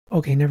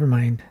okay, never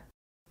mind.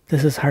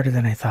 This is harder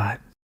than I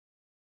thought.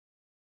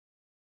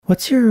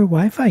 What's your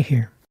Wi-Fi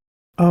here?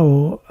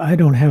 Oh, I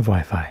don't have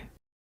Wi-Fi.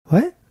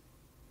 What?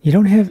 You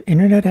don't have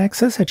internet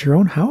access at your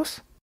own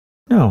house?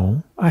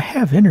 No, I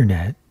have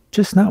internet,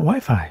 just not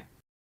Wi-Fi.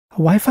 A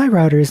Wi-Fi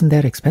router isn't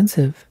that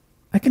expensive.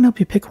 I can help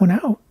you pick one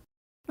out.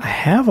 I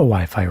have a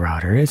Wi-Fi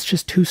router, it's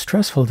just too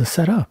stressful to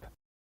set up.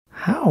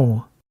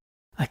 How?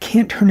 I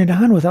can't turn it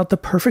on without the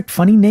perfect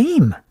funny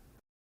name.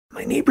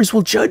 My neighbors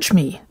will judge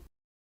me.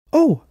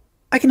 Oh,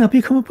 I can help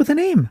you come up with a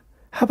name.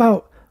 How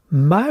about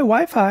my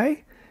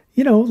Wi-Fi?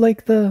 You know,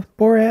 like the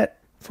Borat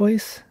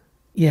voice.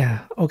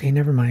 Yeah, okay,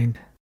 never mind.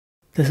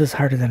 This is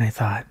harder than I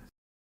thought.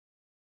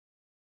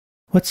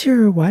 What's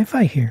your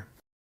Wi-Fi here?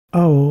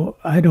 Oh,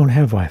 I don't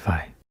have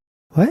Wi-Fi.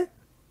 What?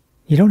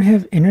 You don't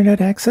have internet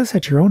access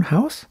at your own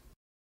house?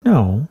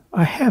 No,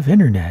 I have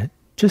internet,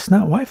 just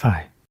not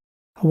Wi-Fi.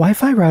 A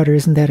Wi-Fi router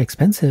isn't that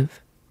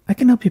expensive. I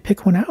can help you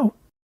pick one out.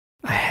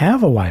 I have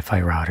a Wi-Fi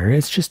router,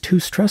 it's just too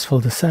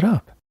stressful to set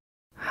up.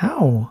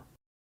 How?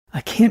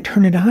 I can't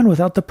turn it on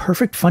without the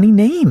perfect funny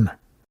name.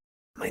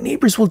 My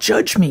neighbors will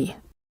judge me.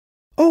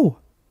 Oh,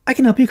 I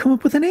can help you come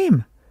up with a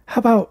name. How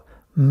about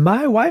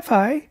my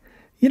Wi-Fi?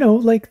 You know,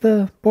 like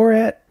the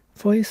Borat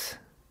voice.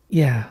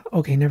 Yeah,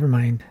 okay, never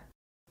mind.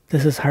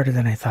 This is harder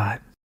than I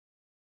thought.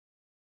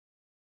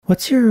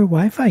 What's your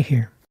Wi-Fi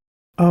here?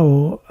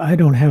 Oh, I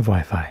don't have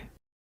Wi-Fi.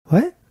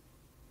 What?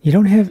 You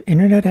don't have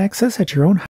internet access at your own house?